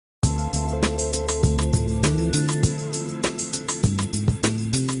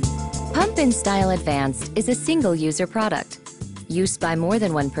Pump & Style Advanced is a single-user product. Use by more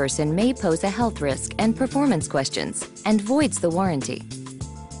than one person may pose a health risk and performance questions and voids the warranty.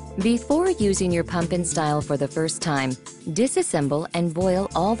 Before using your Pump & Style for the first time, disassemble and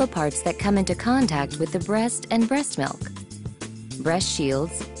boil all the parts that come into contact with the breast and breast milk. Breast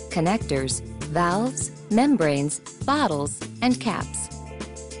shields, connectors, valves, membranes, bottles, and caps.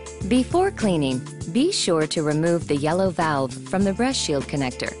 Before cleaning, be sure to remove the yellow valve from the breast shield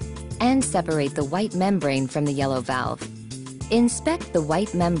connector and separate the white membrane from the yellow valve. Inspect the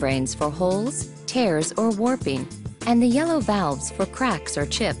white membranes for holes, tears, or warping, and the yellow valves for cracks or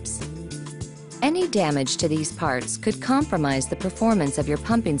chips. Any damage to these parts could compromise the performance of your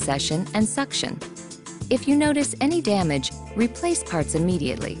pumping session and suction. If you notice any damage, replace parts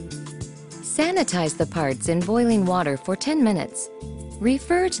immediately. Sanitize the parts in boiling water for 10 minutes.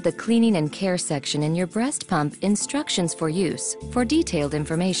 Refer to the cleaning and care section in your breast pump instructions for use for detailed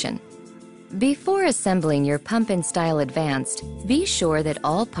information. Before assembling your Pump & Style Advanced, be sure that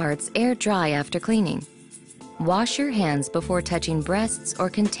all parts air dry after cleaning. Wash your hands before touching breasts or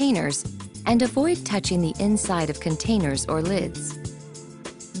containers and avoid touching the inside of containers or lids.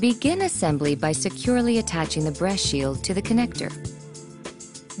 Begin assembly by securely attaching the breast shield to the connector.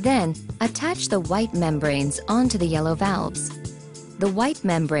 Then, attach the white membranes onto the yellow valves. The white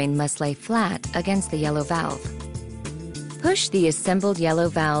membrane must lay flat against the yellow valve. Push the assembled yellow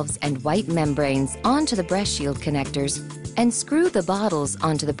valves and white membranes onto the breast shield connectors and screw the bottles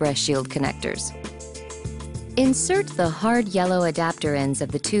onto the breast shield connectors. Insert the hard yellow adapter ends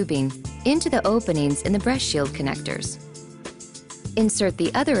of the tubing into the openings in the breast shield connectors. Insert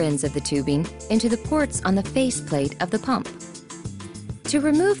the other ends of the tubing into the ports on the faceplate of the pump. To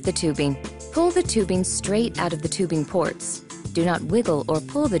remove the tubing, pull the tubing straight out of the tubing ports. Do not wiggle or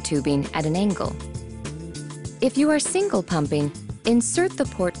pull the tubing at an angle. If you are single pumping, insert the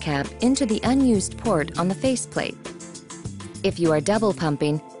port cap into the unused port on the faceplate. If you are double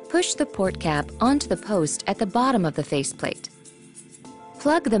pumping, push the port cap onto the post at the bottom of the faceplate.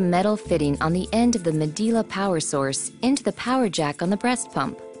 Plug the metal fitting on the end of the Medela power source into the power jack on the breast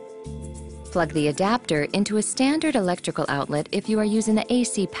pump. Plug the adapter into a standard electrical outlet if you are using the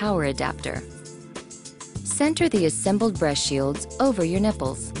AC power adapter. Center the assembled breast shields over your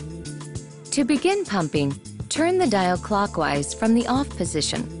nipples. To begin pumping, turn the dial clockwise from the off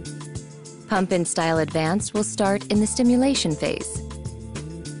position. Pump & Style Advanced will start in the stimulation phase.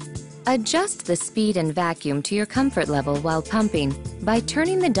 Adjust the speed and vacuum to your comfort level while pumping by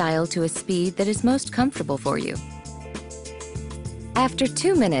turning the dial to a speed that is most comfortable for you. After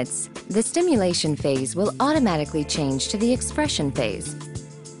 2 minutes, the stimulation phase will automatically change to the expression phase.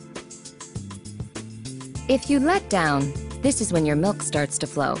 If you let down, this is when your milk starts to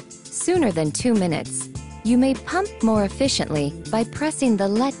flow, sooner than 2 minutes. You may pump more efficiently by pressing the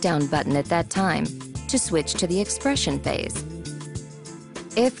letdown button at that time to switch to the expression phase.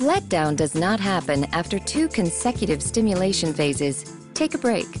 If letdown does not happen after 2 consecutive stimulation phases, take a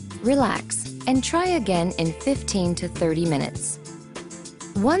break, relax, and try again in 15 to 30 minutes.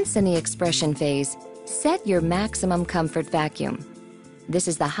 Once in the expression phase, set your maximum comfort vacuum. This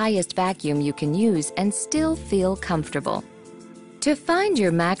is the highest vacuum you can use and still feel comfortable. To find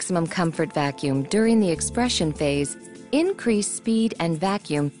your maximum comfort vacuum during the expression phase, increase speed and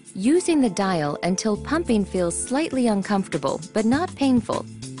vacuum using the dial until pumping feels slightly uncomfortable but not painful,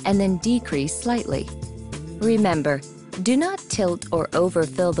 and then decrease slightly. Remember, do not tilt or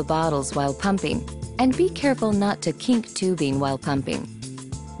overfill the bottles while pumping, and be careful not to kink tubing while pumping.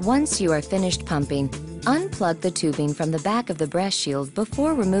 Once you are finished pumping, unplug the tubing from the back of the breast shield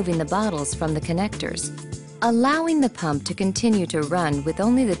before removing the bottles from the connectors. Allowing the pump to continue to run with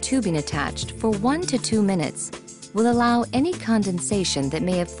only the tubing attached for 1 to 2 minutes will allow any condensation that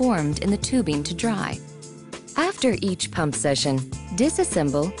may have formed in the tubing to dry. After each pump session,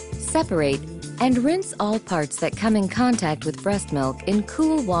 disassemble, separate, and rinse all parts that come in contact with breast milk in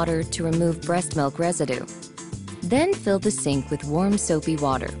cool water to remove breast milk residue. Then fill the sink with warm soapy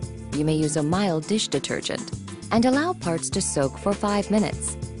water. You may use a mild dish detergent and allow parts to soak for 5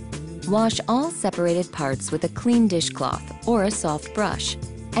 minutes. Wash all separated parts with a clean dishcloth or a soft brush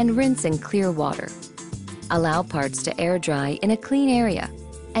and rinse in clear water. Allow parts to air dry in a clean area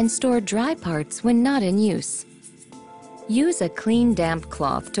and store dry parts when not in use. Use a clean damp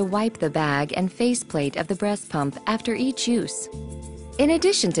cloth to wipe the bag and faceplate of the breast pump after each use. In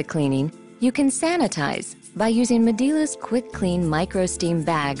addition to cleaning, you can sanitize by using Medela's Quick Clean Micro Steam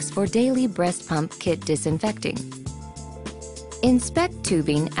bags for daily breast pump kit disinfecting. Inspect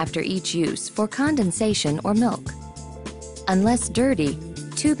tubing after each use for condensation or milk. Unless dirty,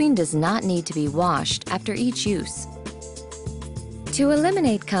 tubing does not need to be washed after each use. To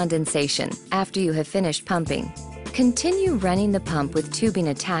eliminate condensation after you have finished pumping, continue running the pump with tubing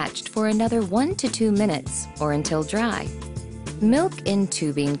attached for another 1 to 2 minutes or until dry. Milk in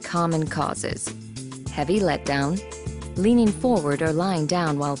tubing common causes: heavy letdown, leaning forward or lying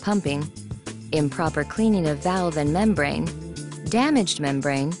down while pumping, improper cleaning of valve and membrane, damaged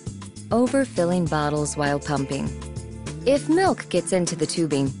membrane, overfilling bottles while pumping. If milk gets into the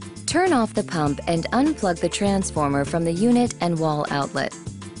tubing, turn off the pump and unplug the transformer from the unit and wall outlet.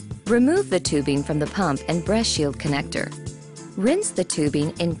 Remove the tubing from the pump and breast shield connector. Rinse the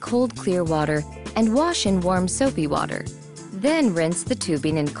tubing in cold clear water and wash in warm soapy water. Then rinse the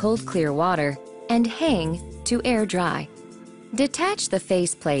tubing in cold clear water and hang to air dry. Detach the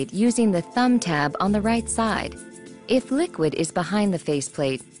faceplate using the thumb tab on the right side. If liquid is behind the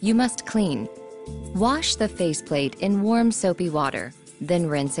faceplate, you must clean. Wash the faceplate in warm soapy water, then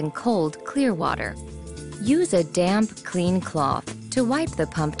rinse in cold clear water. Use a damp, clean cloth to wipe the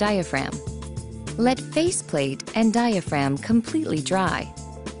pump diaphragm. Let faceplate and diaphragm completely dry.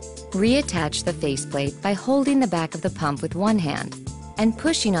 Reattach the faceplate by holding the back of the pump with one hand and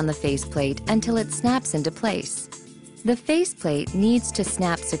pushing on the faceplate until it snaps into place. The faceplate needs to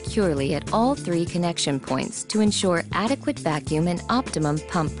snap securely at all 3 connection points to ensure adequate vacuum and optimum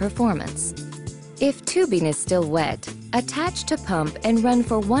pump performance. If tubing is still wet, attach to pump and run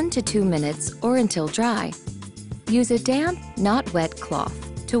for 1 to 2 minutes or until dry. Use a damp, not wet cloth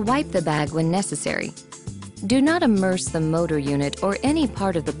to wipe the bag when necessary. Do not immerse the motor unit or any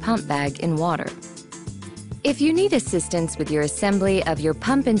part of the pump bag in water. If you need assistance with your assembly of your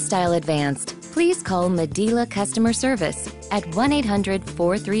Pump and Style Advanced, please call Medela Customer Service at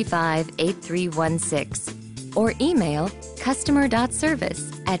 1-800-435-8316 or email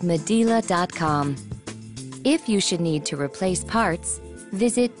customer.service@medela.com. If you should need to replace parts,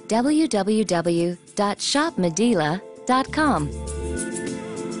 visit www.shopmedela.com.